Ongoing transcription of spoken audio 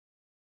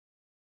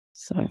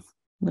So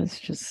let's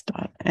just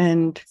start.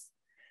 And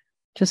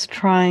just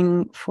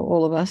trying for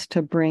all of us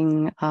to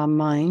bring our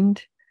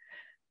mind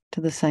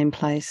to the same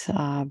place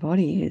our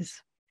body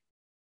is.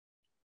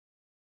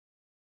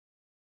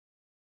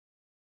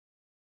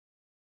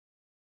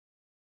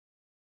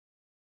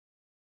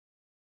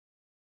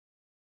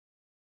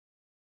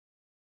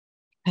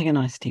 Take a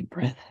nice deep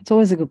breath. It's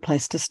always a good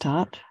place to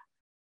start.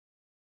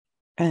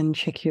 And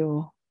check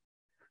your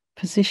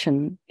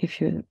position,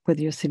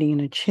 whether you're sitting in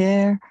a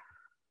chair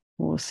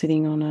or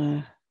sitting on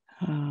a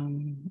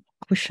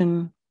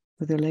cushion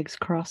with your legs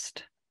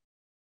crossed.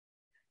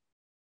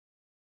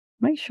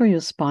 Make sure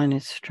your spine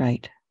is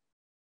straight,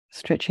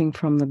 stretching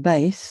from the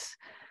base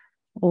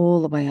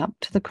all the way up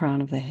to the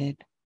crown of the head.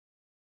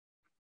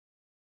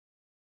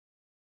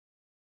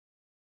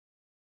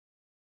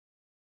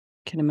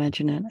 You can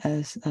imagine it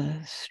as a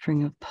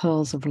string of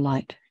pearls of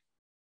light,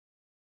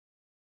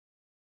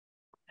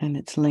 and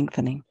it's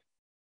lengthening.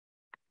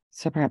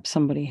 So perhaps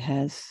somebody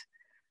has,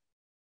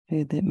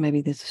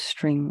 maybe there's a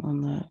string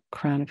on the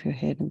crown of your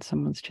head and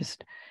someone's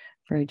just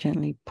very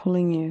gently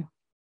pulling you.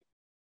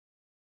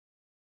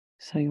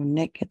 So your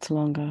neck gets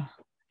longer,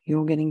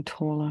 you're getting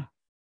taller.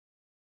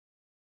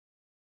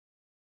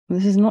 And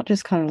this is not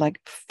just kind of like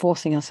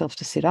forcing ourselves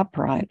to sit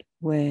upright.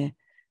 We're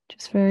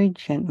just very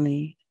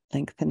gently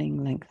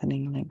lengthening,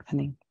 lengthening,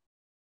 lengthening.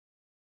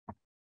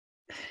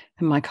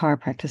 And my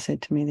chiropractor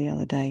said to me the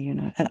other day,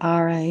 at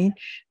our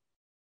age,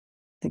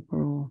 I think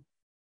we're all,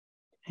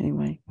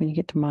 anyway, when you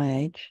get to my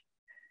age,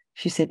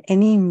 she said,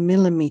 any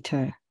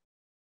millimeter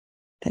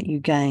that you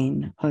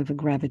gain over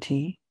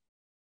gravity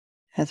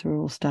as we're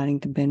all starting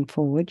to bend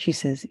forward, she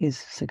says, is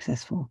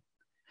successful.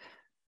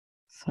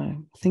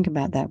 So think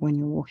about that when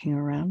you're walking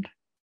around.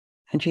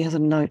 And she has a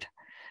note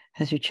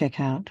as you check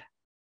out,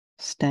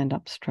 stand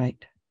up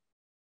straight.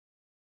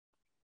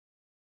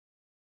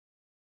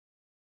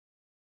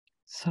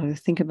 So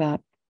think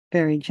about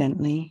very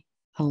gently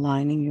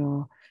aligning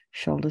your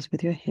shoulders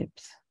with your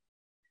hips.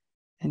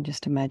 And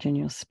just imagine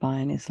your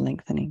spine is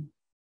lengthening.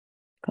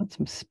 Got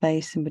some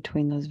space in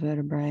between those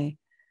vertebrae.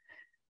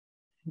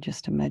 And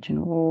just imagine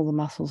all the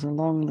muscles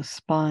along the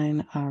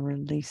spine are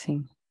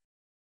releasing.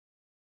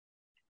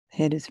 The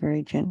head is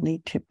very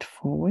gently tipped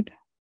forward,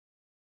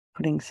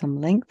 putting some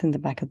length in the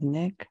back of the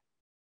neck.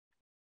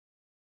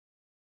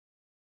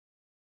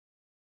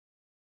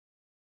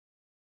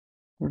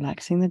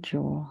 Relaxing the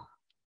jaw.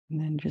 And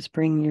then just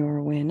bring your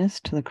awareness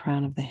to the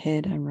crown of the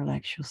head and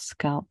relax your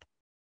scalp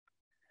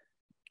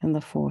and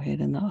the forehead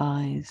and the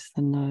eyes,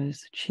 the nose,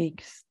 the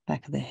cheeks,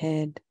 back of the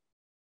head.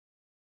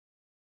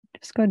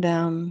 Just go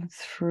down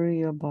through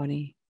your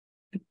body,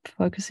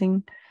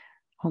 focusing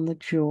on the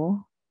jaw,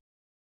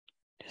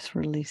 just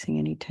releasing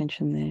any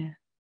tension there,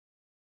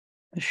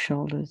 the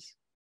shoulders.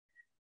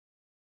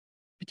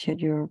 But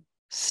yet you're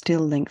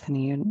still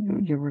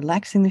lengthening. You're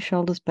relaxing the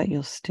shoulders, but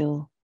you're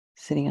still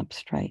sitting up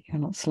straight. You're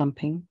not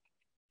slumping.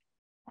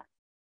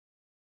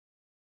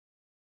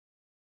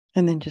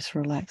 And then just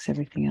relax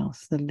everything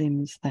else, the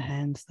limbs, the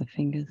hands, the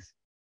fingers.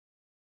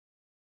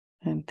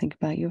 And think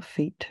about your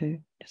feet too.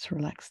 Just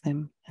relax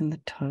them and the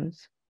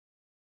toes.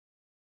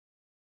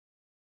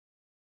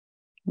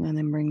 And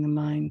then bring the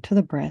mind to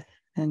the breath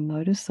and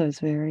notice those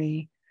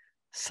very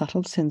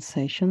subtle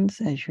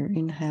sensations as you're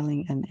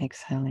inhaling and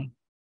exhaling.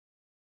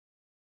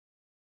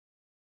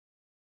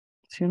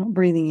 So you're not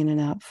breathing in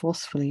and out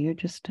forcefully, you're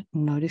just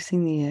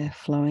noticing the air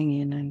flowing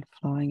in and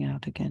flowing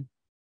out again.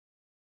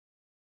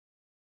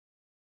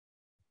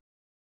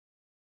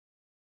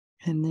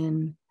 And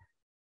then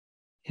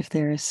if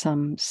there are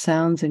some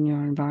sounds in your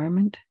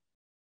environment,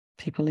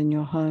 people in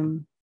your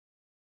home,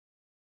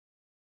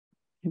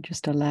 you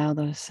just allow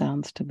those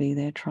sounds to be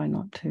there. Try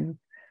not to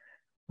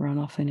run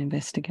off and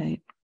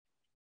investigate.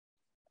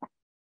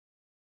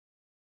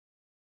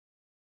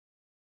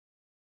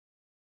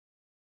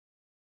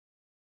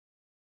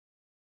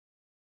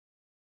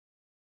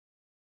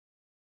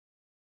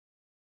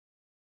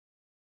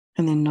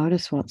 And then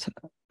notice what's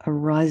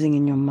arising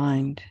in your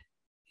mind.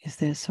 Is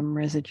there some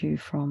residue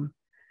from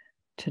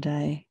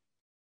today?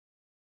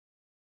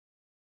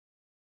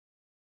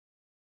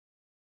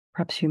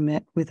 Perhaps you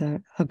met with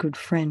a good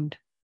friend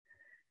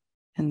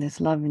and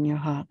there's love in your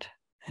heart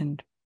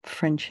and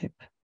friendship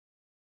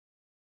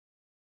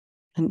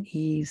and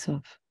ease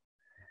of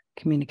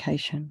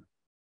communication.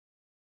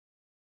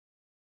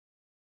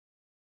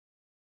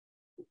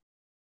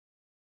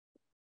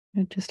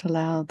 And just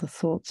allow the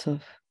thoughts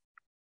of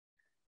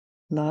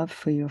love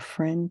for your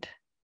friend,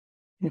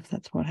 if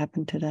that's what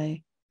happened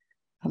today,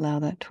 allow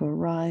that to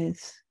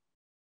arise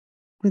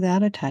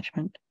without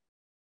attachment,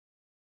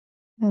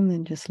 and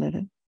then just let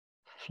it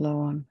flow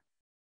on.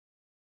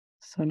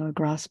 So no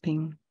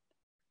grasping.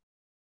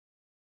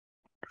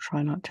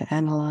 Try not to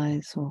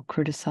analyze or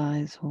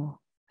criticize or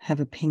have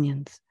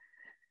opinions.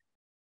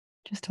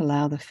 Just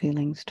allow the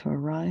feelings to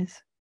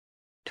arise,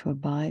 to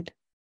abide,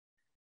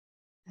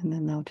 and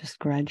then they'll just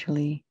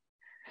gradually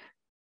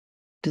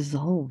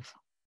dissolve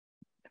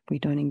if we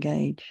don't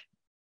engage.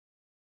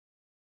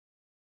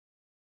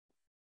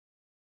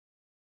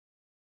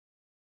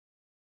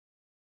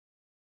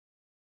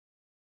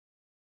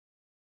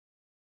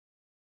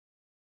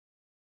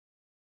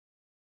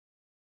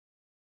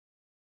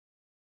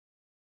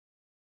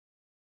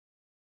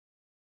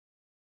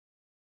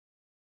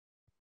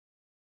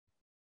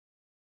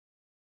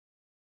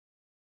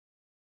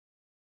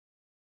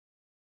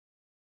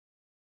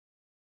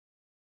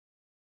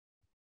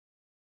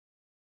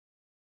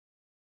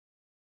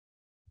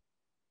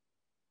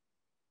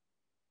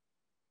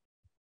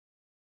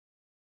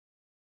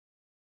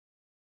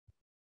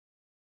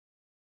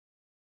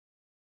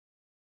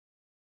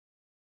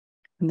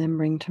 And then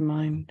bring to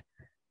mind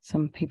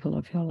some people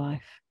of your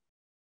life.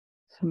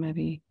 So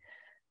maybe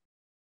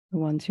the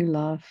ones you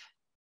love,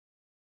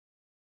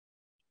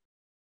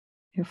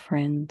 your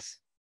friends,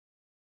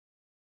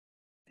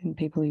 and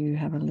people you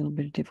have a little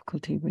bit of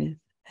difficulty with,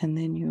 and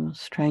then your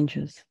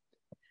strangers.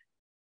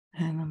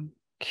 And I'm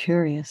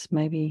curious,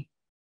 maybe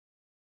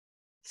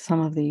some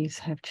of these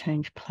have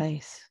changed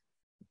place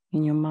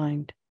in your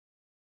mind,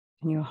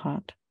 in your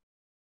heart.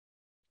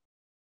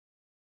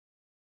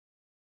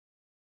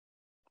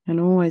 And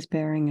always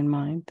bearing in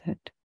mind that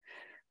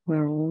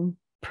we're all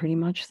pretty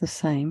much the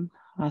same,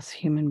 us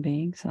human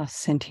beings, us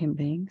sentient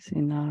beings,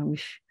 in our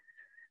wish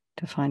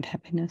to find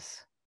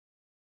happiness.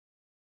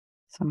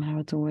 Somehow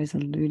it's always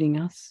eluding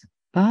us,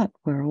 but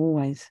we're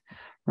always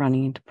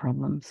running into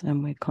problems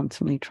and we're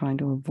constantly trying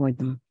to avoid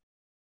them.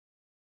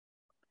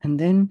 And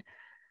then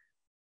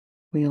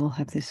we all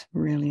have this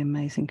really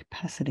amazing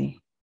capacity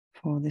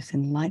for this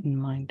enlightened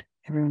mind.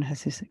 Everyone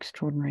has this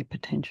extraordinary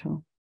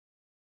potential.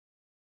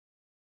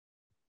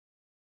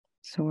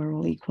 So we're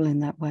all equal in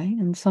that way.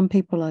 And some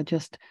people are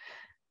just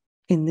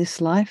in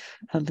this life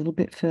a little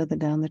bit further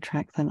down the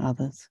track than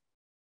others.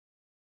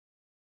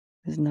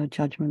 There's no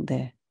judgment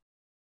there.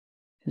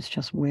 It's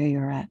just where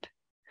you're at.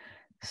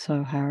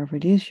 So however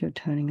it is you're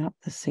turning up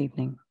this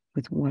evening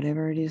with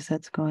whatever it is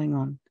that's going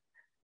on,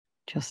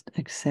 just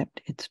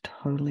accept it's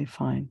totally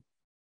fine.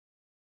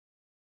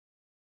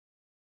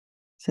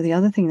 So the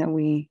other thing that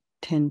we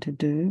tend to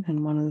do,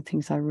 and one of the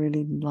things I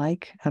really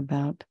like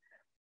about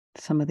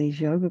some of these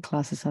yoga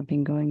classes I've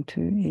been going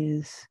to,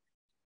 is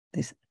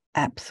this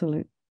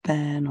absolute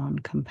ban on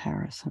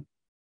comparison.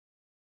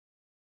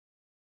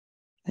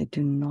 They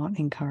do not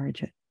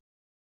encourage it.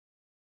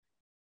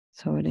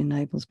 So it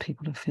enables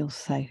people to feel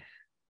safe.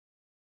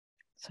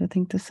 So I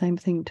think the same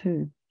thing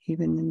too,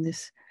 even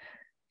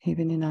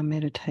in our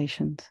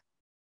meditations.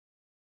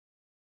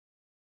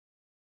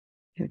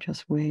 You're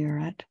just where you're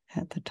at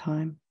the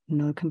time,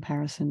 no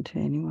comparison to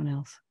anyone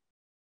else.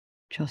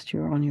 Just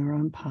you're on your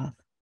own path.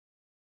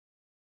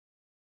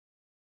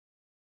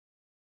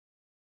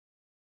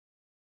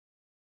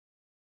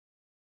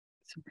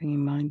 So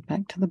bringing mind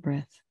back to the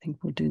breath. I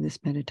think we'll do this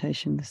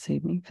meditation this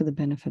evening for the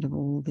benefit of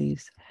all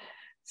these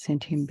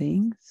sentient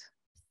beings.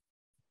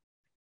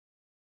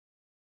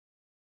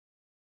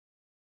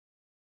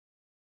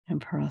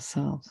 And for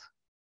ourselves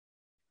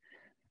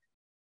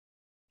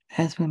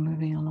as we're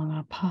moving along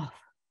our path.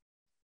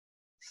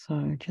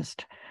 So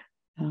just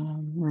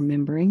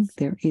remembering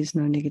there is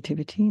no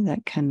negativity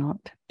that cannot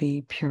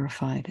be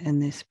purified.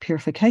 And this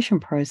purification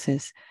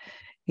process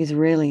is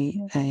really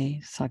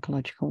a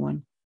psychological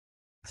one.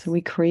 So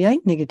we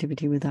create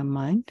negativity with our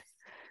mind,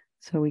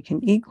 so we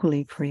can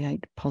equally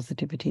create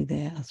positivity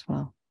there as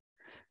well.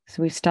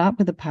 So we start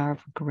with the power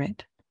of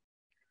regret.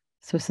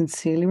 So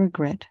sincerely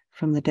regret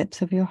from the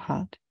depths of your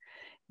heart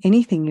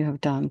anything you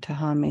have done to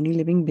harm any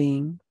living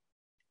being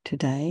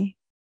today,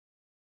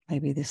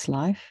 maybe this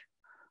life,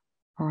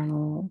 or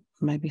in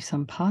maybe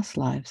some past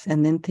lives,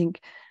 and then think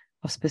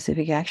of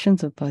specific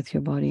actions of both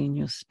your body and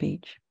your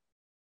speech.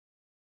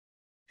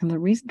 And the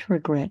reason to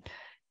regret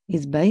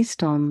is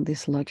based on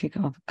this logic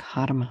of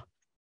karma.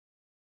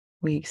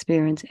 We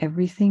experience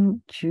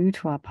everything due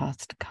to our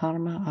past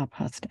karma, our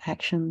past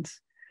actions,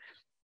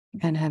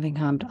 and having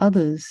harmed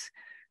others,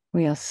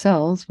 we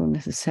ourselves will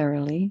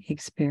necessarily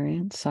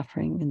experience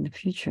suffering in the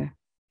future.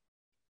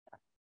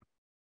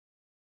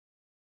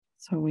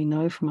 So we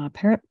know from our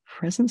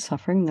present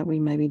suffering that we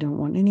maybe don't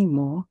want any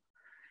more.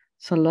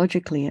 So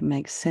logically, it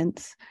makes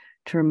sense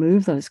to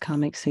remove those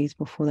karmic seeds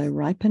before they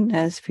ripen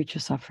as future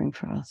suffering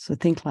for us. So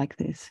think like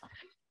this.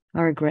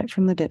 I regret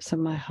from the depths of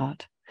my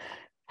heart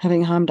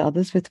having harmed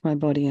others with my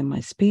body and my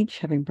speech,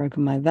 having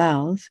broken my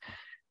vows,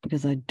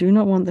 because I do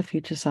not want the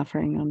future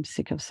suffering. I'm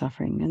sick of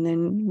suffering. And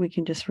then we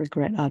can just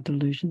regret our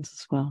delusions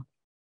as well.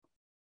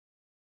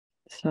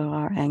 So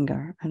our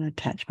anger and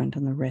attachment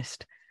and the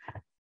rest,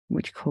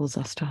 which cause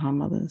us to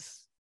harm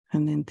others.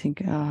 And then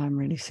think, I'm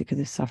really sick of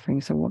this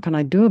suffering. So what can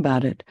I do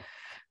about it?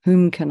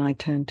 Whom can I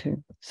turn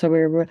to?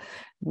 So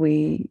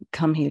we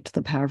come here to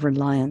the power of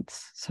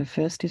reliance. So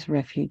first is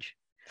refuge.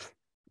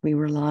 We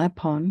rely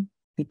upon,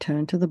 we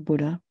turn to the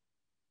Buddha,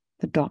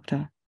 the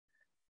doctor,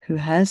 who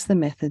has the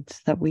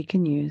methods that we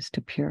can use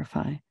to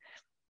purify.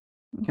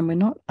 And we're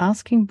not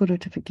asking Buddha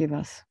to forgive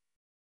us.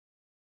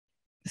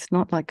 It's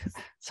not like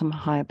some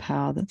higher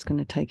power that's going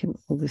to take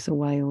all this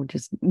away or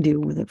just deal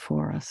with it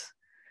for us.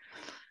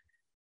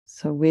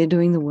 So we're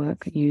doing the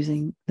work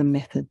using the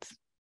methods.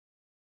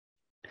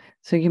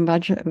 So you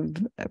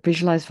can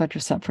visualize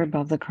Vajrasattva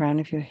above the crown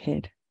of your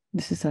head.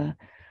 This is a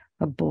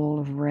ball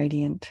of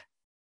radiant,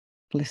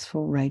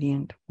 blissful,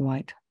 radiant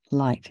white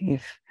light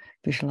if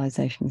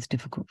visualization is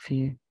difficult for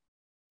you.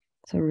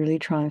 So really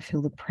try and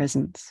feel the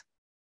presence.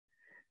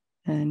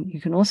 And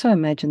you can also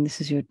imagine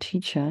this is your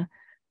teacher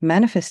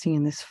manifesting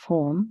in this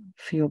form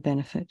for your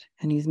benefit.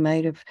 And he's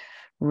made of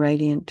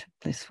radiant,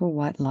 blissful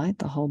white light,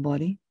 the whole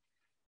body,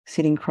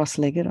 sitting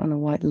cross-legged on a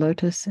white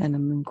lotus and a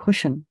moon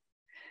cushion.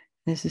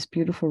 There's this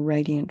beautiful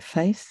radiant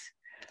face.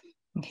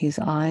 His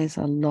eyes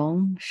are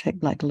long,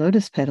 shaped like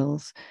lotus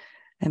petals,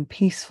 and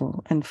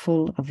peaceful and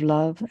full of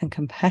love and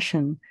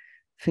compassion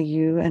for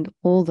you and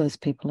all those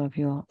people of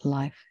your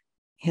life.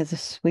 He has a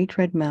sweet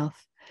red mouth.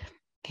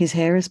 His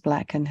hair is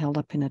black and held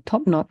up in a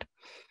top knot.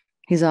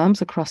 His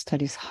arms are crossed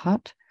at his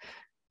heart.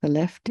 The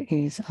left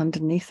is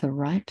underneath the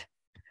right.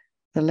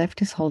 The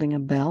left is holding a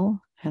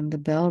bell, and the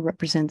bell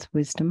represents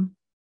wisdom.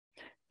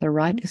 The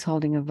right is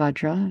holding a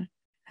Vajra,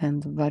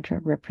 and the Vajra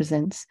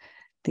represents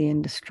the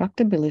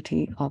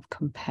indestructibility of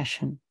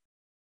compassion.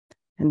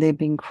 And their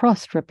being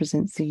crossed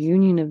represents the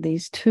union of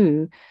these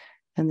two,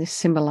 and this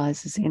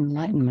symbolizes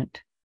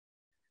enlightenment,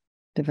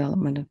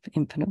 development of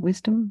infinite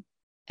wisdom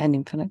and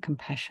infinite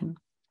compassion.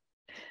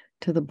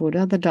 To the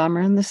Buddha, the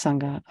Dharma, and the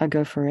Sangha, I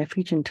go for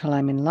refuge until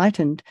I'm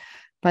enlightened.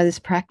 By this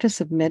practice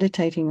of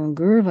meditating on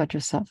Guru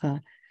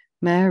Vajrasattva,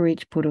 may I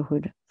reach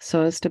Buddhahood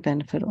so as to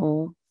benefit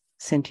all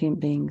sentient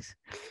beings.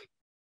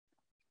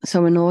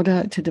 So in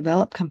order to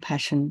develop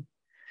compassion,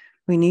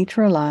 we need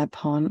to rely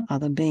upon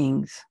other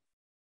beings.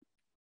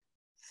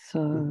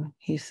 So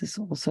this is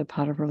also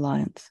part of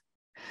reliance.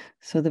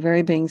 So the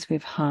very beings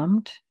we've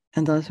harmed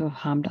and those who have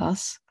harmed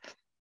us,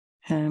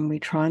 and we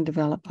try and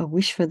develop a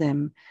wish for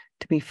them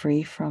to be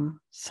free from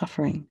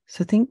suffering.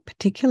 So think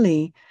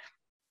particularly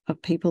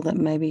of people that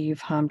maybe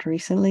you've harmed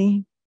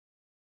recently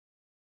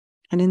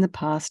and in the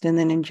past, and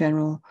then in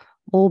general,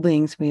 all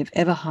beings we have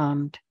ever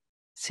harmed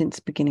since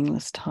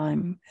beginningless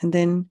time. And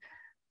then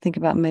think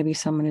about maybe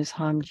someone who's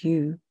harmed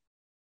you,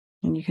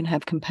 and you can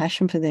have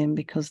compassion for them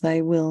because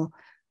they will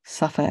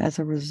suffer as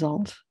a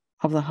result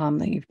of the harm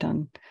that you've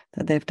done,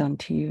 that they've done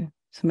to you.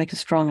 So make a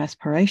strong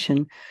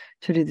aspiration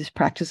to do this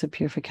practice of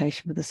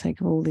purification for the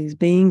sake of all these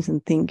beings,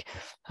 and think,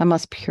 I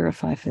must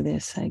purify for their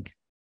sake.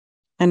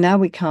 And now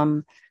we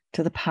come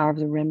to the power of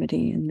the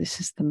remedy, and this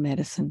is the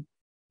medicine.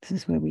 This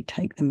is where we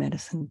take the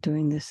medicine,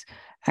 doing this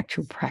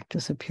actual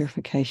practice of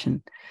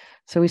purification.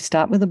 So we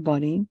start with the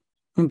body,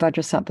 and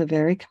Vajrasattva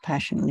very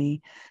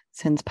compassionately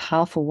sends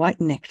powerful white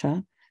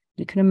nectar.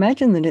 You can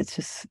imagine that it's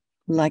just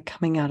like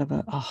coming out of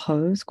a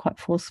hose quite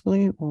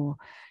forcefully, or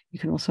you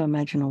can also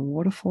imagine a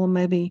waterfall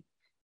maybe.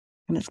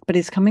 But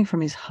it's coming from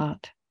his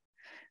heart.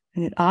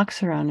 And it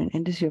arcs around and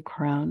enters your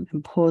crown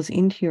and pours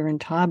into your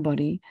entire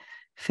body,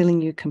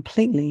 filling you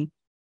completely.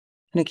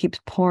 And it keeps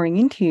pouring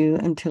into you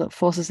until it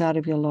forces out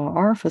of your lower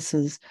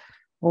orifices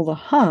all the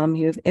harm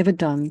you have ever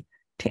done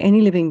to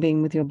any living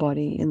being with your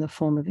body in the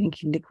form of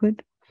inky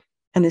liquid.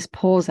 And this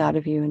pours out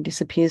of you and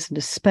disappears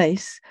into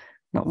space,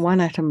 not one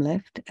atom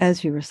left,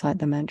 as you recite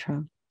the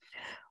mantra.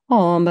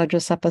 Om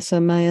Vajrasattva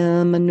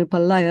Samaya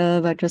Manupalaya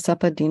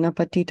Vajrasattva Dina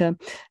Patita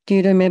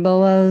Dita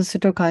Meboa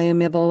Sutokaya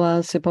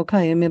Meboa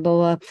Sipokaya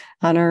Meboa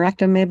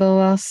Anarakta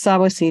Meboa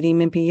Sawasidi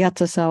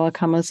Mimpiyata Sawa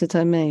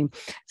Kamasita Me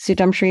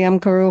Sitam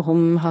Shriyam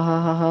Kuruhum Ha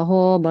Ha Ha Ha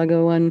Ho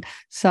Bhagawan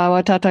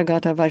Sawa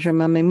Tatagata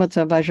Vajramami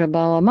Mutsa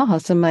Vajrabala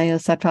Mahasamaya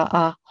Sattva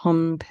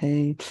Aham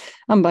Pe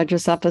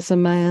Vajrasattva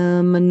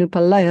Samaya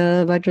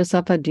Manupalaya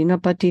Vajrasattva Dina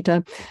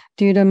Patita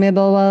Dita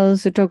Meboa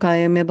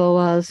Sutokaya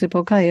Meboa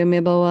Sipokaya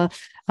Meboa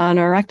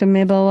Anarakta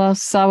Meboa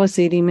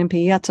Sawasidi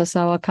Mimpiyata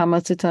Sawa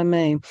Kamasita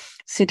Me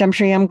Sitam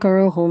Shriyam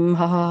Kuruhum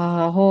Ha Ha Ha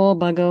Ha Ho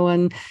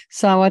Bhagawan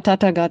Sawa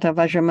Tatagata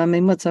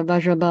Vajramami Mutsa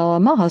Vajrabala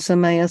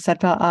Mahasamaya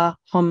Sattva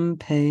Aham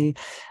Pe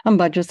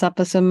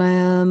Vajrasattva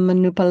Samaya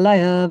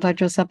Manupalaya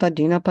Vajrasattva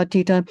Dina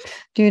Patita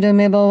Dita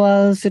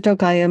Meboa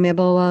Sutokaya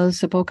Meboa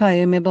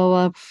Sipokaya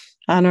Meboa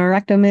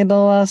Anarakta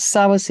Meboa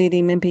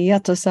Sawasidi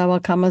Mimpiyata Sawa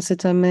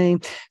Kamasita Me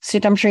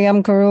Sitam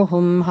Shriyam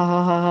Kuruhum Ha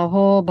Ha Ha Ha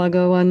Ho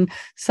Bhagawan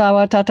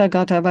Sawa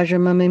Tatagata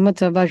Vajramami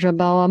Mutta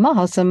Vajrabala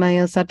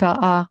Mahasamaya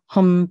Sattva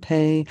Aham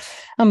Pe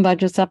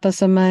Vajrasattva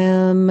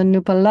Samaya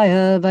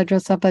Manupalaya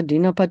Vajrasattva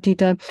Dina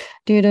Patita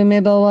Dita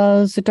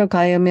Meboa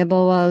Sutokaya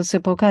Meboa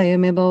Sipokaya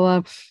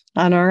Meboa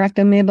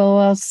Anarakta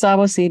Meboa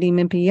Sawasidi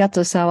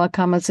Mimpiyata Sawa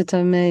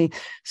Kamasita Me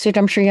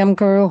Sitam Shriyam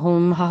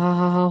Kuruhum Ha Ha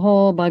Ha Ha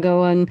Ho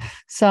Bhagawan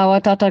Sawa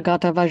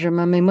Tatagata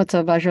Vajramami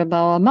Mutta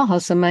Vajrabala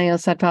Mahasamaya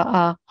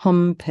Sattva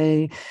Aham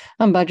Pe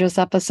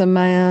Vajrasattva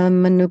Samaya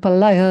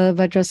Manupalaya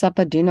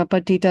Vajrasattva Dina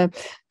Patita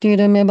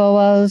Dita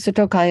Meboa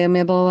Sutokaya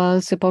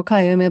Meboa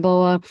Sipokaya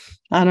Meboa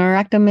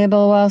Anarakta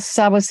Meboa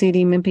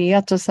Sawasidi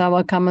Mimpiyata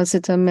Sawa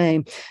Kamasita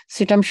Me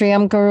Sitam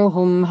Shriyam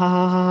Kuruhum Ha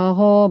Ha Ha Ha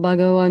Ho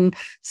Bhagawan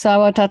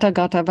Sawa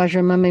Tatagata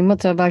Vajramami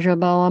Mutta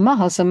Vajrabala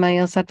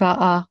Mahasamaya Sattva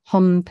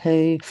Aham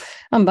Pe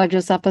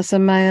Vajrasattva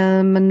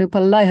Samaya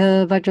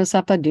Manupalaya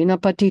Vajrasattva Dina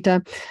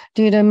Patita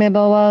Dita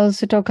Meboa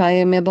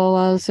Sutokaya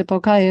Meboa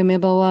Sipokaya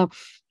Meboa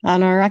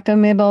Anarakta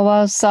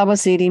Meboa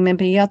Sawasidi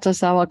Mimpiyata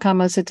Sawa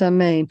Kamasita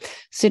Me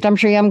Sitam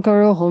Shriyam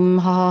Kuruhum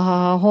Ha Ha Ha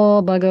Ha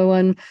Ho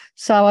Bhagawan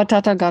Sawa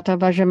Tatagata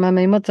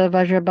Vajramami Mutta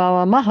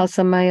Vajrabala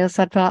Mahasamaya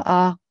Sattva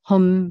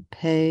Aham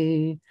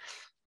Pe.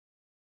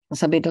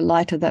 So be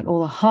delighted that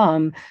all the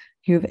harm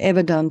you've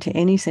ever done to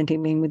any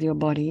sentient being with your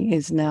body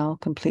is now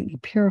completely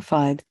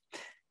purified,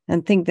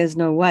 and think there's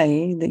no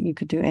way that you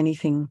could do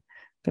anything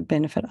but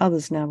benefit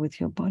others now with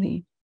your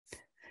body.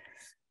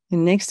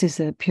 And next is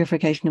the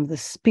purification of the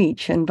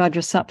speech, and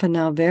Vajrasattva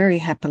now very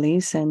happily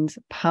sends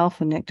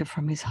powerful nectar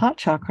from his heart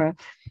chakra,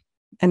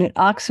 and it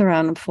arcs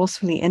around and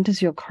forcefully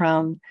enters your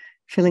crown,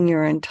 filling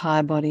your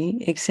entire body,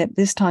 except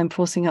this time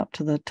forcing up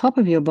to the top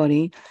of your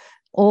body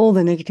all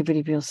the negativity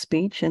of your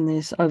speech, and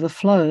this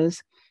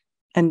overflows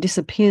and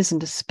disappears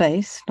into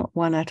space, not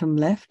one atom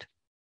left.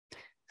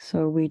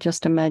 So we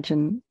just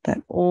imagine that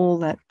all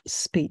that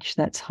speech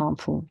that's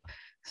harmful.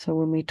 So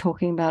when we're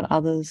talking about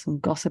others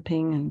and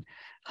gossiping and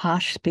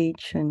harsh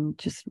speech and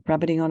just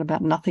rabbiting on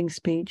about nothing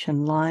speech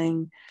and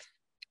lying,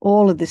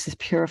 all of this is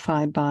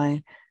purified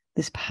by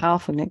this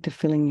powerful nectar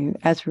filling you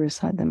as we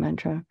recite the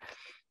mantra.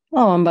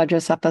 Om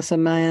Vajrasattva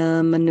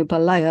Samaya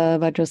Manupalaya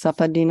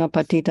Vajrasattva Dina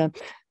Patita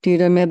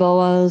Tita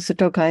Meboa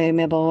Sutokaya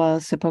Meboa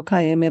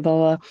Sipokaya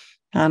Meboa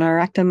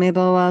Anarakta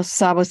Meboa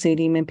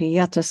Sawasidi Mimpi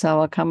Yata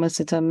Sawa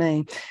Kamasita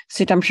Me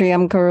Sitam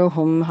Shriyam Kuru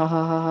Hum Ha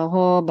Ha Ha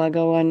Ho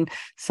Bhagavan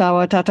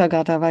Sawa Tata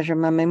Gata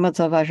Vajramame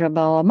Mutsa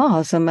Vajrabala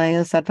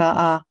Mahasamaya Sattva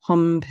A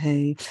Hum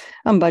Pe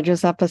Om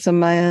Vajrasattva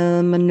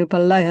Samaya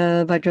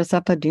Manupalaya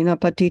Vajrasattva Dina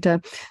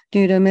Patita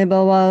Tita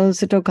Meboa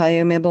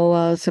Sutokaya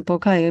Meboa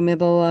Sipokaya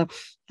Meboa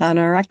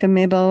Anarakta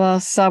Meboa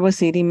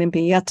Sawasidi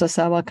Mimpi Yata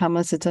Sawa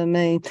Kamasita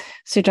Me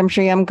Sitam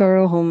Shriyam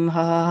Kuru Hum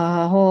Ha Ha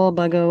Ha Ho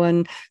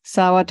Bhagavan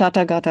Sawa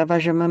Tata Gata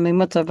Vajramame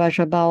Mutsa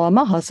Vajrabala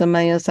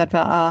Mahasamaya Sattva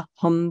A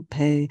Hum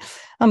Pe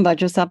Om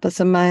Vajrasattva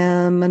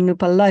Samaya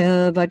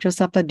Manupalaya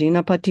Vajrasattva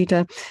Dina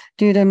Patita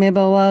Tita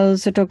Meboa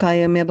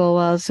Sutokaya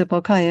Meboa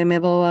Sipokaya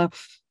Meboa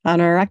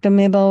Anarakta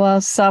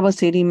Meboa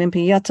Sawasidi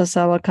Mimpi Yata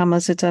Sawa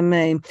Kamasita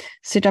Me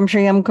Sitam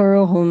Shriyam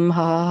Kuru Hum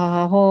Ha Ha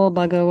Ha Ho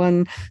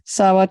Bhagavan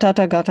Sawa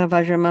Tata Gata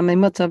Vajramame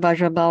Mutsa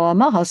Vajrabala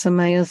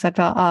Mahasamaya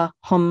Sattva A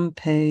Hum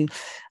Pe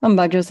Om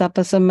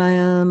Vajrasattva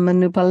Samaya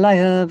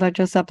Manupalaya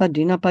Vajrasattva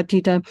Dina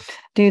Patita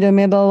Tita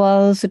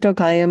Meboa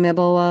Sutokaya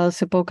Meboa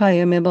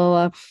Sipokaya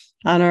Meboa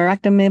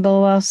Anarakta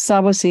Meboa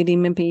Sawasidi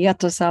Mimpi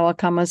Yata Sawa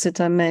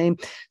Kamasita Me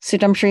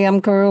Sitam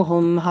Shriyam Kuru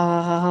Hum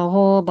Ha Ha Ha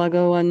Ho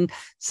Bhagavan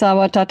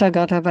Sawa Tata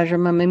Gata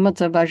Vajramame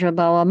Mutsa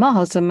Vajrabala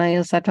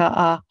Mahasamaya Sattva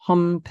A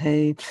Hum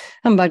Pe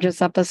Om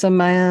Vajrasattva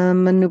Samaya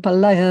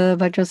Manupalaya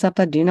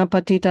Vajrasattva Dina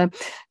Patita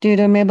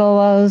Tita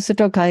Meboa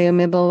Sutokaya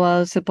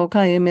Meboa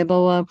Sipokaya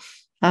Meboa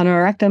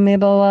Anarakta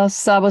Meboa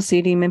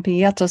Sawasidi Mimpi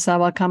Yata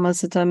Sawa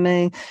Kamasita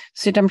Me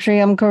Sitam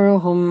Shriyam Kuru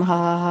Hum Ha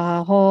Ha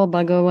Ha Ho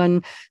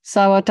Bhagavan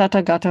Sawa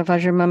Tata Gata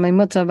Vajramame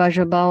Mutsa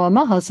Vajrabala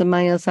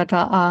Mahasamaya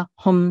Sattva A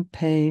Hum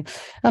Pe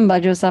Om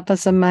Vajrasattva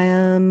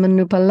Samaya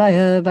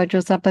Manupalaya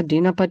Vajrasattva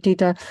Dina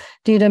Patita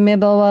Tita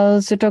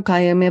Meboa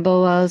Sutokaya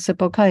Meboa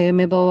Sipokaya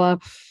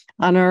Meboa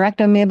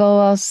Anarakta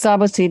Meboa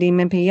Sawasidi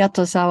Mimpi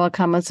Yata Sawa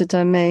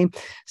Kamasita Me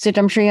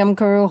Sitam Shriyam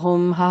Kuru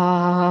Hum Ha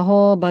Ha Ha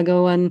Ho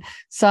Bhagavan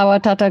Sawa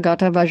Tata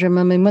Gata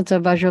Vajramame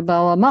Mutsa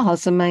Vajrabala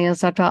Mahasamaya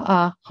Sattva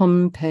A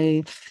Hum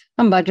Pe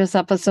Om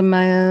Vajrasattva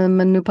Samaya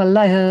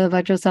Manupalaya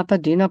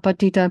Vajrasattva Dina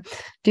Patita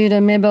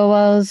Tita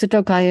Meboa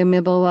Sutokaya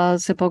Meboa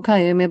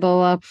Sipokaya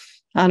Meboa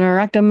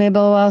Anarakta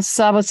Meboa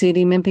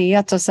Sawasidi Mimpi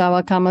Yata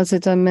Sawa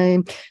Kamasita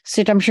Me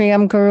Sitam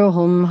Shriyam Kuru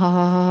Hum Ha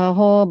Ha Ha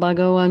Ho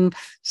Bhagavan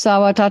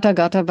Sawa Tata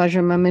Gata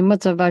Vajramame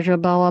Mutsa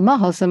Vajrabala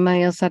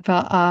Mahasamaya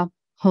Sattva A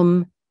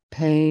Hum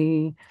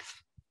Pe.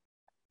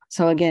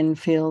 So again,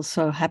 feel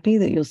so happy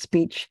that your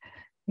speech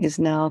is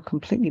now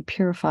completely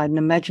purified, and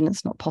imagine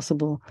it's not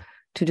possible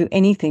to do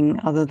anything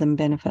other than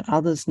benefit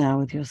others now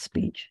with your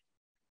speech.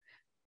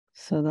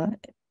 So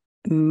that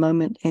the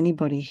moment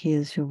anybody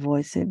hears your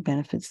voice, it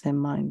benefits their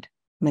mind,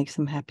 makes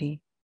them happy,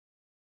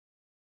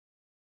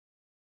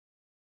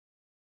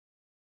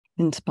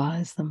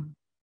 inspires them.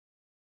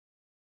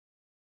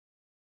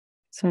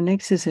 So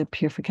next is a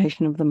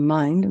purification of the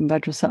mind, and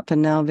Vajrasattva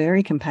now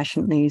very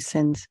compassionately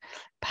sends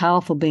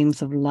powerful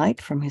beams of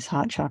light from his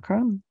heart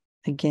chakra.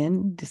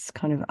 Again, this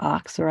kind of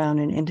arcs around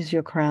and enters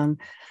your crown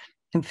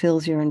and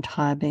fills your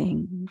entire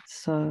being.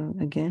 So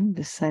again,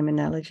 this same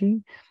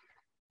analogy,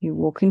 you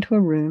walk into a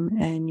room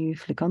and you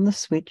flick on the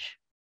switch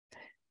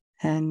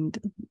and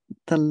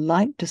the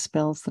light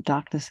dispels the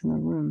darkness in the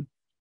room.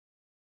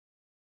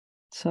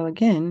 So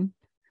again,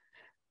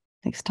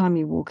 next time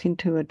you walk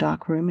into a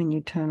dark room and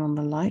you turn on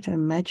the light,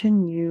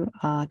 imagine you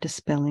are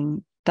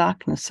dispelling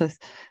darkness. So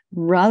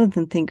rather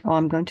than think, oh,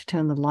 I'm going to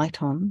turn the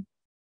light on,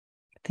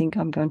 think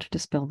I'm going to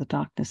dispel the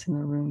darkness in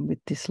the room with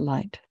this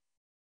light.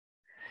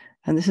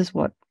 And this is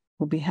what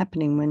will be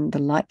happening when the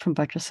light from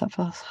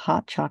Vajrasattva's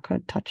heart chakra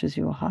touches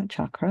your heart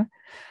chakra.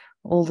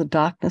 All the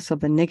darkness of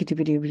the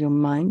negativity of your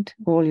mind,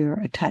 all your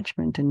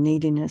attachment and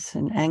neediness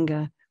and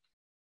anger,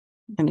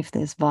 and if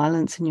there's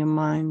violence in your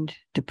mind,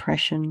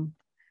 depression,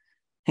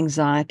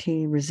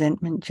 anxiety,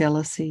 resentment,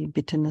 jealousy,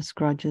 bitterness,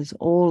 grudges,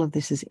 all of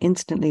this is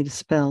instantly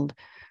dispelled.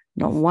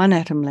 Not one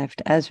atom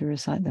left as we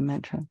recite the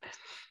mantra.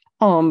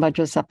 Om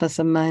Vajrasattva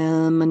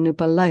Samaya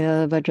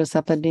Manupalaya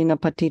Vajrasattva Dina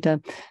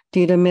Patita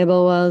Tita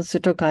Meboa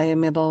Sutokaya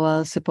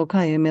Meboa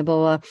Sipokaya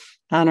Meboa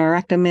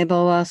Anarakta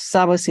Meboa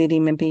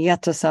Sawasidi Mimpi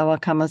Yata Sawa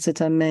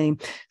Kamasita Me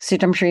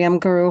Sitam Shriyam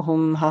Kuru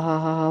Hum Ha Ha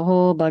Ha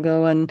Ho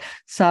Bhagavan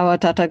Sawa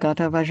Tata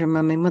Gata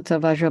Vajramame Mutsa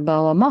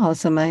Vajrabala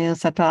Mahasamaya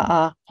Sattva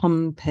A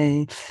Hum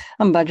Pe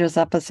Om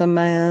Vajrasattva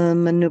Samaya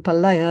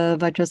Manupalaya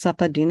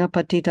Vajrasattva Dina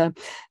Patita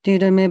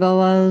Tita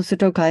Meboa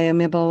Sutokaya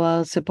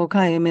Meboa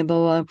Sipokaya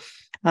Meboa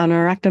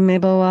Anarakta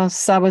Meboa,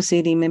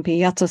 Sawasidi Mimpi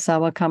Yatsa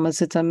Sawa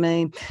Kamasita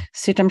Me,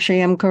 Sitam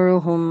Shriyam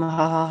Kuruhum,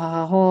 Ha Ha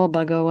Ha Ho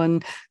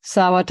Bhagawan,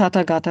 Sawa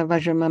Tata Gata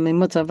Vajramami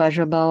Mutta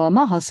Vajrabala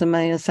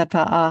Mahasamaya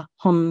Sata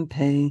Ahum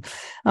Pe,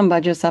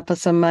 Ambajasapa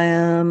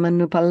Samaya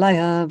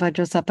Manupalaya,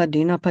 Vajrasapa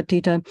Dina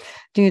Patita,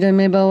 Dida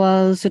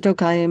Meboa,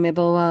 Sutokaya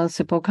Meboa,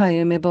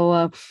 Sipokaya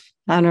Meboa,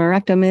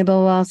 Anarakta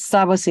Meboa,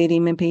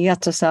 Sawasidi Mimpi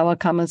Yatsa Sawa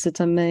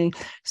Kamasita Me,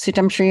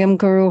 Sitam Shriyam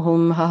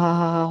Kuruhum, Ha Ha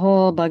Ha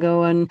Ho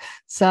Bhagawan,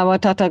 Sawa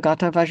Tata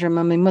Gata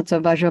Vajramami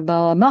Mutta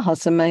Vajrabala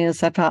Mahasamaya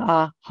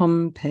Sata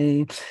Ahum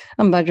Pe,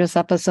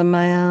 Vajrasapa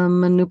Samaya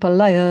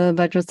Manupalaya,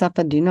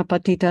 Vajrasapa Dina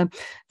Patita,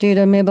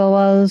 Dida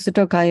Meboa,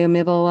 Sutokaya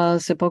Meboa,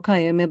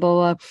 Sipokaya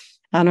Meboa,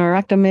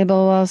 Anarakta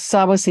Meboa,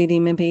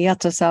 Sawasidi Mimpi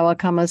Yatsa Sawa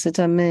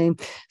Kamasita Me,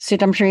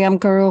 Sitam Shriyam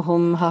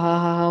Kuruhum, Ha Ha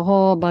Ha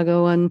Ho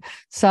Bhagawan,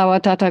 Sawa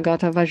Tata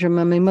Gata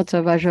Vajramami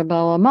Mutta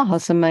Vajrabala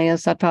Mahasamaya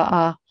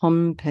Sata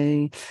Ahum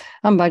Pe,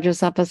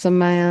 Vajrasapa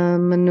Samaya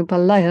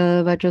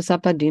Manupalaya,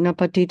 Vajrasapa Dina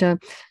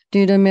Patita,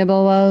 Dida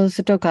Meboa,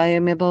 Sutokaya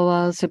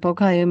Meboa,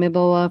 Sipokaya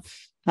Meboa,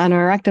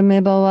 Anarakta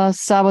Meboa,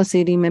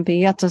 Sawasidi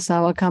Mimpi Yatsa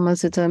Sawa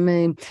Kamasita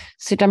Me,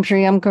 Sitam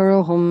Shriyam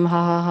Kuruhum,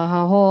 Ha Ha Ha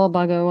Ha Ho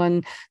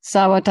Bhagawan,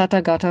 Sawa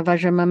Tata Gata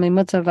Vajramami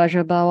Mutta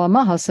Vajrabala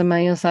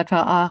Mahasamaya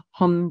Sata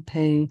Ahum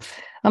Pe,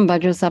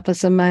 Vajrasapa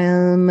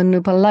Samaya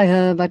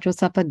Manupalaya,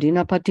 Vajrasapa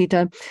Dina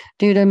Patita,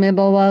 Dida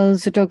Meboa,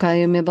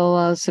 Sutokaya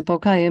Meboa,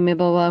 Sipokaya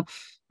Meboa,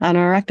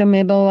 Anarakta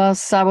Meboa,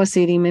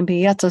 Sawasidi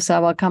Mimpi Yatsa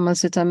Sawa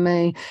Kamasita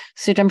Me,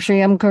 Sitam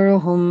Shriyam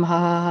Kuruhum, Ha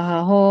Ha Ha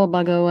Ha Ho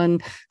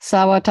Bhagawan,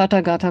 Sawa Tata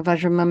Gata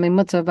Vajramami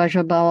Mutta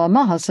Vajrabala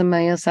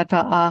Mahasamaya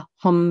Sata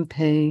Ahum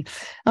Pe,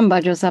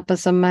 Vajrasapa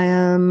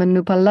Samaya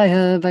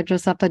Manupalaya,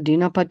 Vajrasapa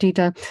Dina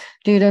Patita,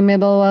 Dida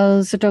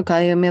Meboa,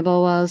 Sutokaya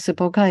Meboa,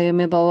 Sipokaya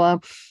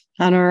Meboa,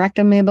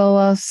 Anarakta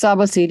Meboa,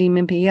 Sawasidi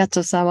Mimpi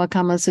Yatsa Sawa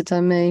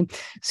Kamasita Me,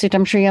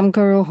 Sitam Shriyam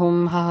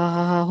Kuruhum, Ha Ha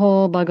Ha Ha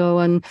Ho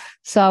Bhagawan,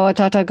 Sawa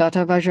Tata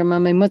Gata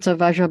Vajramami Mutta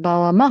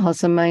Vajrabala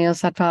Mahasamaya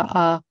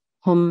Sata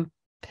Ahum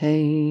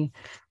Pe.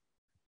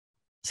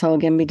 So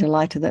again, be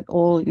delighted that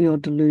all your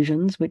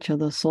delusions, which are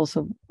the source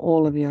of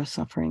all of your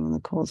suffering and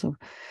the cause of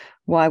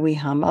why we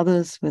harm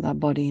others with our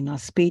body and our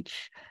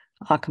speech,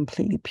 are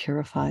completely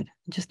purified.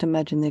 Just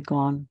imagine they're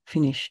gone,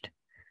 finished.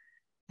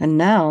 And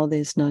now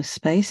there's no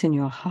space in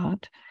your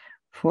heart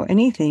for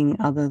anything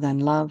other than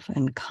love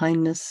and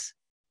kindness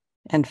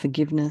and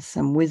forgiveness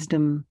and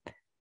wisdom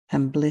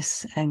and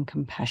bliss and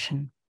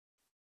compassion.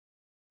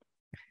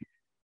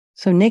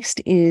 So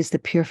next is the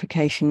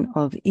purification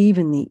of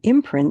even the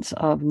imprints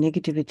of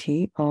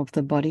negativity of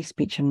the body,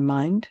 speech, and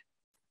mind.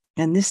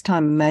 And this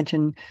time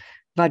imagine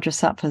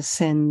Vajrasattva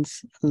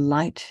sends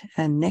light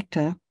and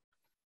nectar,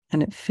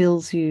 and it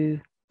fills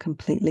you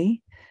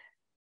completely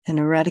and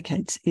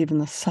eradicates even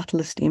the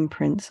subtlest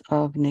imprints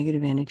of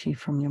negative energy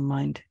from your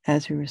mind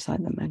as you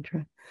recite the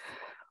mantra.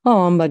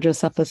 Om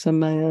Vajrasattva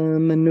Samaya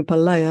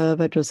Manupalaya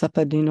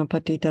Vajrasattva Dina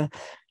Patita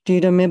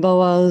Dida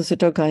Meboa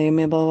Sutokaya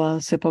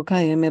Meboa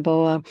Sipokaya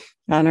Meboa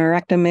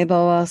Anarakta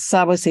Meboa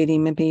Sawasidi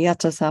Mimpi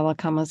Yatsa Sawa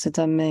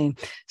Kamasita Me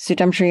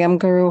Sitam Shriyam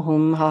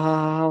Kuruhum Ha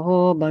Ha Ha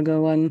Ho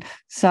Bhagawan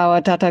Sawa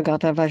Tata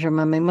Gata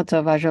Vajramami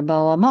Mutta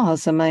Vajrabala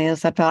Mahasamaya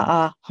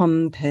Sata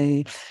Ahum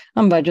Pe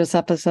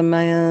Vajrasattva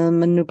Samaya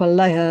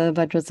Manupalaya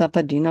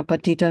Vajrasattva Dina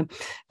Patita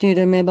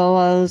Dida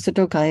Meboa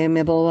Sutokaya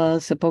Meboa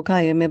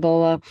Sipokaya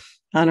Meboa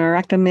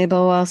Anarakta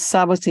Meboa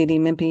Sawasidi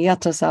Mimpi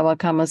Yatsa Sawa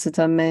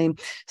Kamasita Me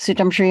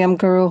Sitam Shriyam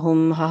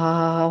Kuruhum Ha Ha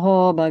Ha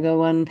Ho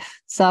Bhagawan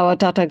Sawa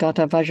Tata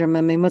Gata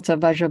Vajramami Mutta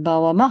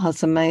Vajrabala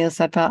Mahasamaya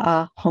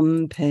Sata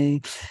Ahum Pe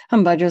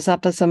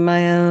Vajrasattva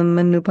Samaya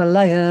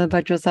Manupalaya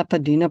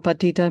Vajrasattva Dina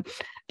Patita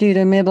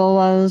Dida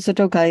Meboa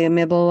Sutokaya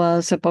Meboa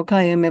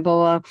Sipokaya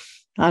Meboa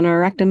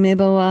Anarakta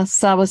Meboa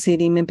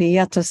Sawasidi Mimpi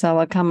Yatsa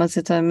Sawa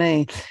Kamasita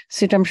Me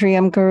Sitam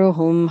Shriyam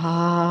Kuruhum Ha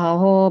Ha Ha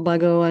Ho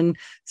Bhagawan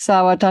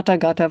Sawa Tata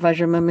Gata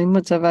Vajramami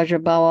Mutta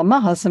Vajrabala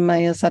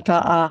Mahasamaya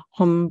Sata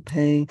Ahum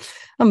Pe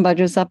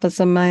Vajrasattva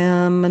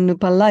Samaya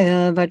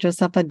Manupalaya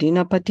Vajrasattva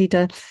Dina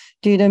Patita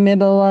Dida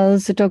Meboa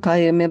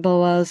Sutokaya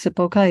Meboa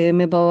Sipokaya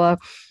Meboa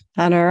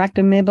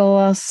Anarakta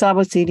Meboa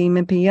Sawasidi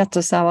Mimpi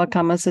Yatsa Sawa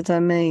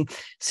Kamasita Me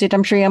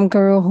Sitam Shriyam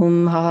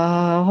Kuruhum Ha Ha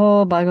Ha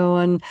Ho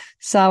Bhagawan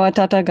Sawa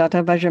Tata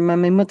Gata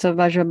Vajramami Mutta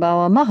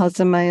Vajrabala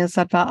Mahasamaya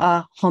Sata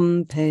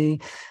Ahum Pe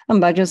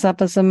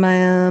Vajrasattva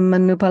Samaya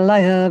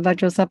Manupalaya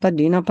Vajrasattva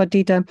Dina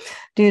Patita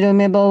Dida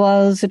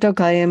Meboa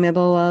Sutokaya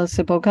Meboa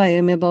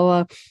Sipokaya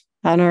Meboa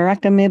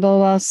Anarakta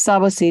Meboa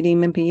Sawasidi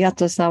Mimpi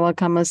Yatsa Sawa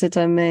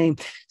Kamasita Me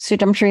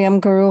Sitam Shriyam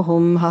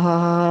Kuruhum Ha Ha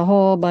Ha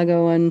Ho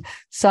Bhagawan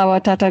Sawa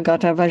Tata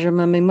Gata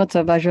Vajramami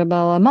Mutta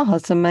Vajrabala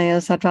Mahasamaya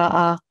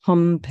Sata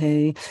Ahum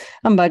Pe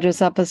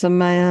Vajrasattva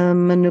Samaya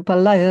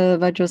Manupalaya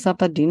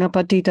Vajrasattva Dina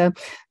Patita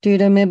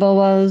Dida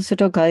Meboa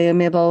Sutokaya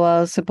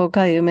Meboa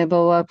Sipokaya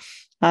Meboa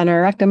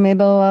Anarakta me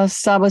boa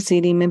sawa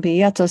siddhi mimpi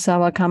yata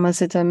sawa kama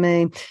sita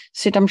me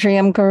sitam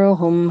shriyam kuru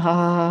hum ha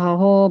ha ha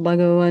ho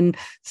bhagavan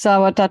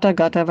sawa tata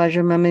gata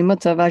vajramami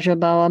mutta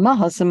vajrabawa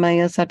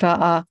mahasamaya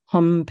sata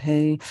aham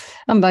pe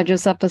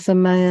Vajrasattva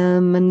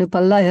samaya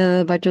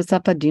manupalaya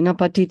Vajrasattva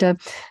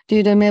dinapatita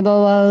dida me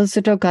boa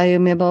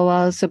sutokaya me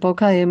boa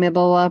supokaya me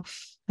boa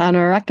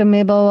Anarakta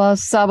me boa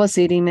sawa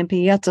siddhi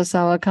mimpi yata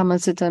sawa kama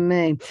sita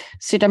me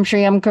sitam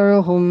shriyam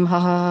kuru hum ha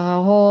ha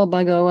ha ho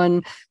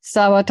bhagavan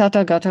Sawa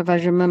tata gata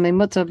vajramami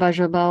mutta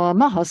vajrabawa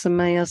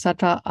mahasamaya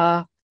sata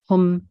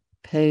aham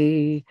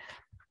pe.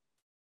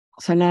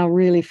 So now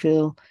really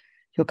feel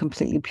you're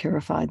completely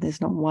purified. There's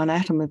not one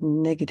atom of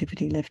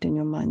negativity left in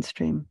your mind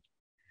stream.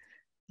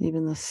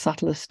 Even the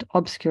subtlest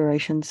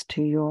obscurations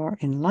to your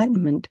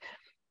enlightenment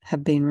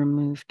have been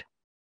removed.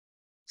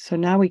 So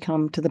now we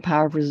come to the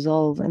power of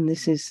resolve, and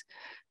this is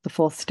the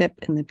fourth step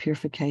in the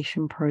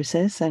purification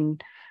process,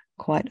 and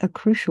quite a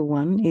crucial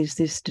one is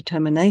this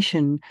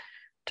determination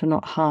to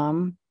not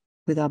harm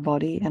with our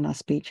body and our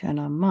speech and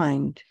our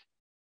mind.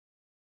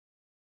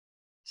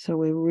 So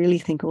we really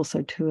think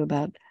also too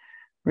about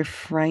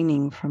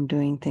refraining from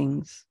doing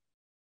things.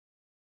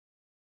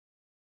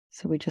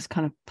 So we just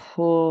kind of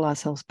pull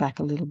ourselves back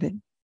a little bit,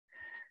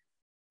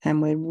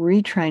 and we're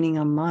retraining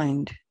our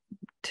mind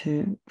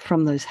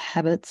from those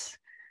habits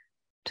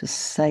to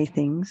say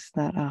things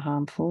that are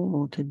harmful,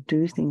 or to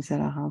do things that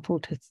are harmful,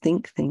 to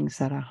think things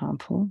that are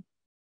harmful.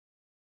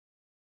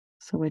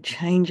 So we're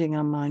changing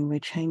our mind, we're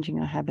changing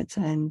our habits.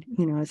 And,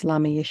 as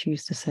Lama Yeshe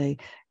used to say,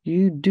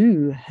 you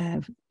do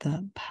have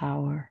the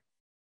power.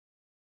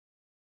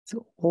 It's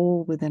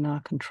all within our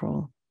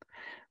control.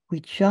 We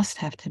just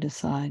have to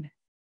decide,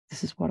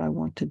 this is what I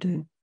want to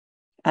do.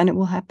 And it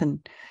will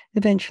happen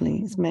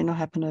eventually. It may not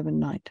happen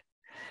overnight,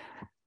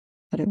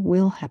 but it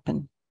will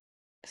happen.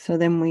 So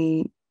then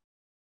we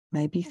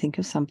maybe think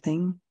of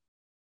something,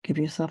 give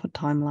yourself a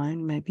timeline,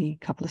 maybe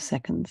a couple of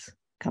seconds,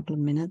 a couple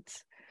of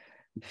minutes,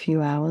 a few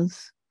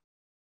hours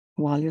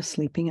while you're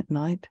sleeping at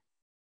night.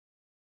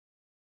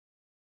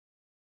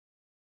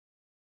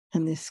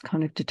 And this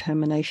kind of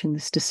determination,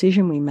 this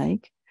decision we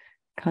make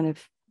kind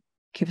of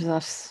gives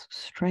us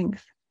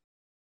strength,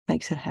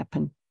 makes it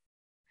happen.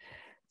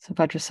 So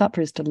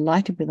Vajrasattva is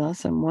delighted with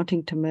us and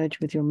wanting to merge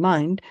with your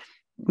mind,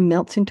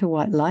 melts into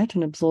white light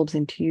and absorbs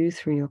into you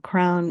through your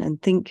crown. And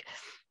think,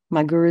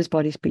 my guru's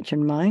body, speech,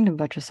 and mind, and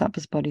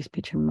Vajrasattva's body,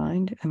 speech, and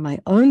mind, and my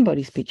own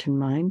body, speech, and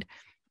mind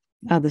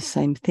are the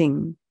same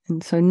thing.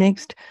 And so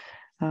next,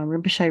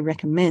 Rinpoche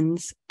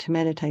recommends to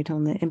meditate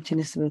on the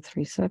emptiness of the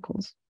three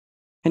circles.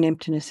 In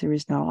emptiness, there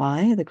is no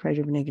I, the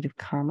creator of negative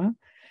karma.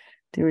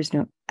 There is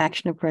no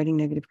action of creating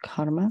negative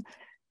karma,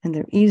 and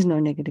there is no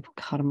negative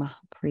karma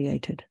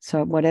created.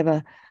 So at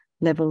whatever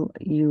level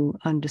you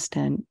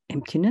understand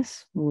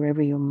emptiness,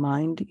 wherever your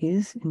mind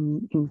is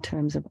in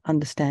terms of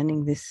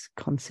understanding this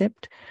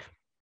concept,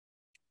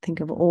 think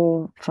of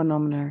all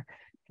phenomena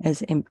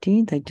as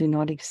empty. They do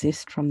not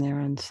exist from their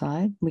own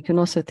side. We can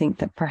also think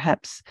that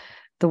perhaps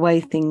the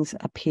way things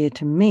appear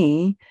to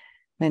me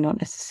may not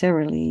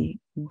necessarily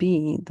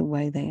be the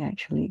way they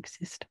actually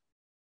exist.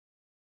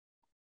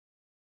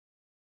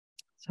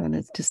 So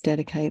let's just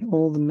dedicate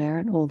all the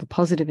merit, all the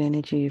positive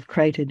energy you've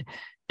created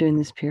doing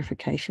this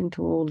purification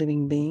to all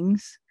living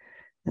beings,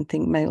 and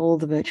think, may all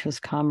the virtuous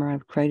karma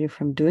I've created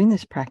from doing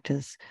this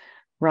practice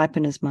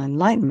ripen as my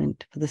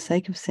enlightenment for the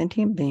sake of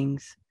sentient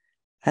beings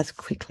as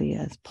quickly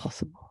as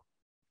possible.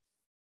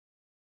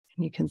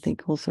 And you can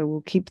think also,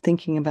 we'll keep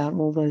thinking about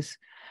all those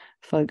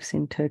folks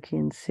in Turkey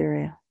and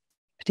Syria.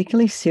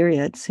 Particularly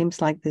Syria, it seems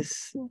like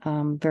there's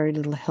very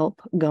little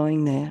help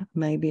going there.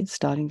 Maybe it's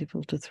starting to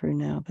filter through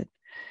now, but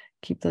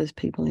keep those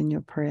people in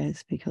your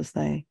prayers because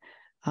they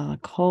are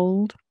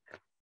cold.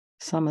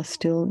 Some are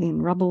still in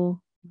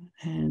rubble,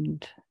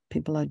 and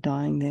people are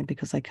dying there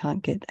because they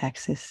can't get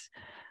access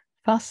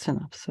fast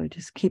enough. So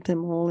just keep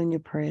them all in your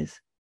prayers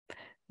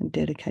and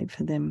dedicate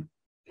for them.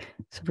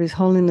 So for His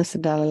Holiness the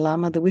Dalai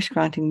Lama, the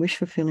wish-granting,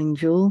 wish-fulfilling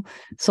jewel,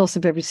 source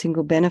of every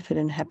single benefit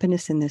and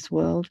happiness in this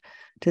world,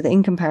 to the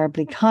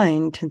incomparably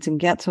kind Tenzin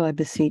Gyatso, I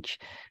beseech,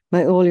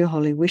 may all your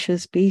holy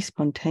wishes be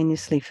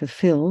spontaneously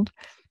fulfilled.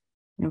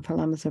 And for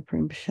Lama Zopa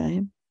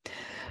Rinpoche.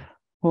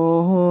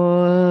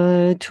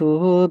 O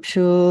tup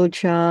shu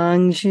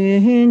chang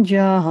shin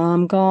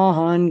jam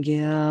gon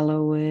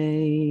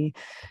Galloway.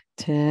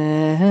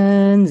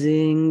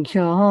 Tenzing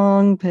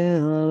kyong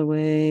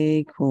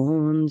pelway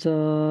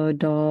kunza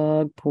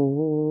dog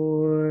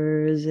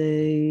porze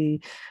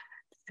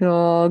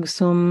jog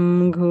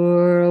sum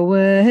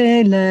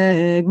kurway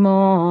leg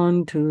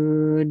mon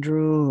to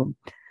drew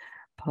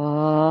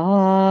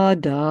pa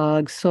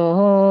dag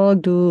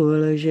sog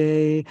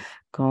dulje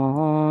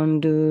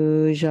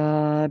gondu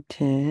jab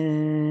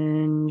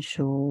ten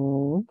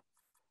sho.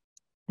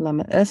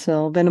 Lama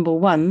Ursel, Venerable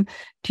One,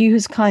 to you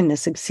whose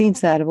kindness exceeds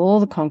that of all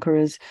the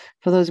conquerors,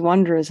 for those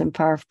wanderers in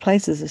far-off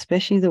places,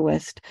 especially the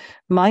West,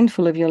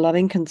 mindful of your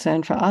loving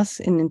concern for us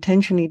in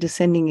intentionally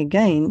descending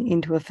again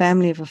into a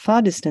family of a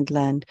far distant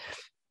land,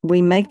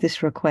 we make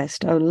this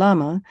request. O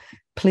Lama,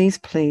 please,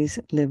 please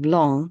live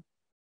long.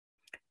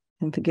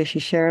 And for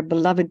Geshe, share a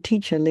beloved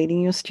teacher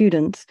leading your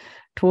students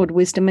toward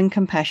wisdom and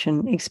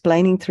compassion,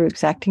 explaining through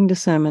exacting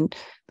discernment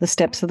the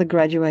steps of the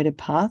graduated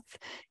path.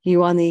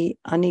 You are the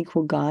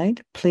unequal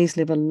guide. Please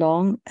live a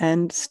long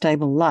and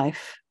stable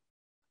life.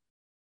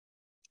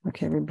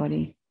 Okay,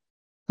 everybody.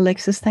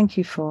 Alexis, thank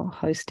you for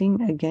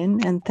hosting again.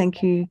 And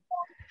thank you,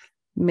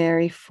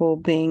 Mary, for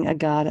being a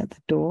guard at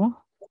the door.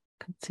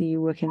 Could see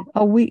you working.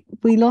 Oh, we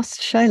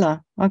lost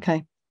Shayla.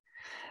 Okay.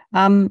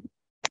 All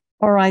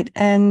right.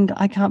 And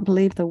I can't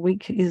believe the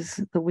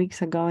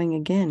weeks are going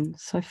again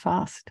so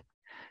fast.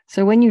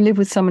 So when you live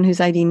with someone who's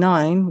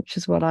 89, which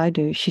is what I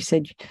do, she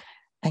said,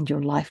 and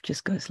your life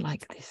just goes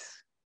like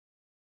this.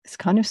 It's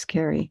kind of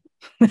scary.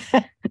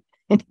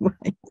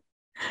 Anyway.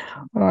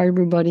 All right,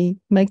 everybody,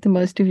 make the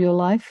most of your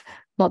life.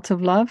 Lots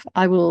of love.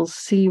 I will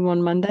see you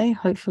on Monday,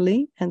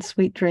 hopefully, and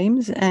sweet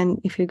dreams. And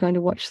if you're going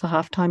to watch the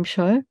halftime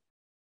show,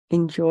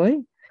 enjoy.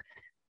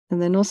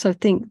 And then also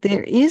think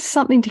there is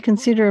something to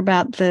consider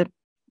about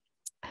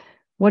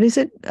what is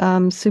it?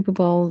 Super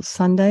Bowl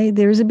Sunday.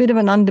 There is a bit of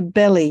an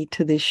underbelly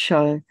to this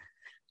show.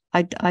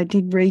 I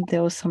did read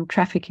there was some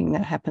trafficking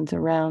that happens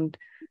around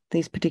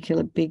these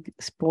particular big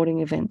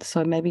sporting events.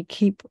 So maybe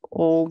keep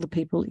all the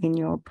people in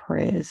your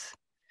prayers.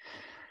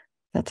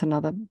 That's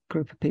another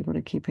group of people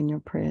to keep in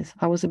your prayers.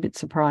 I was a bit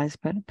surprised,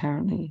 but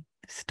apparently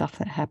stuff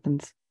that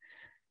happens.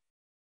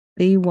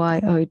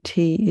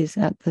 BYOT is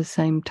at the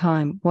same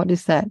time. What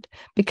is that?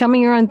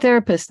 Becoming your own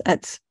therapist.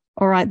 That's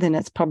all right then.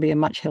 That's probably a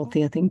much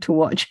healthier thing to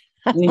watch.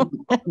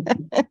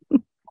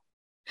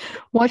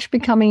 Watch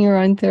Becoming Your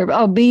Own Therapist.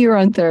 Oh, Be Your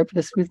Own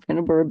Therapist with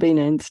Venerable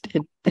Rabina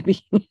instead.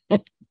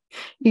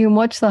 You can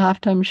watch the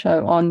halftime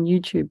show on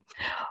YouTube.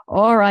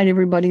 All right,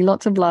 everybody.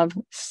 Lots of love.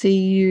 See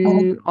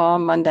you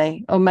on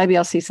Monday. Or maybe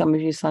I'll see some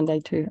of you Sunday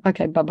too.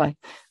 Okay, bye-bye.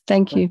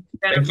 Thank you.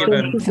 Thank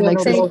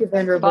you,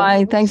 Venerable.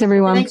 Bye. Thanks,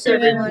 everyone. Thanks,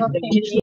 everyone.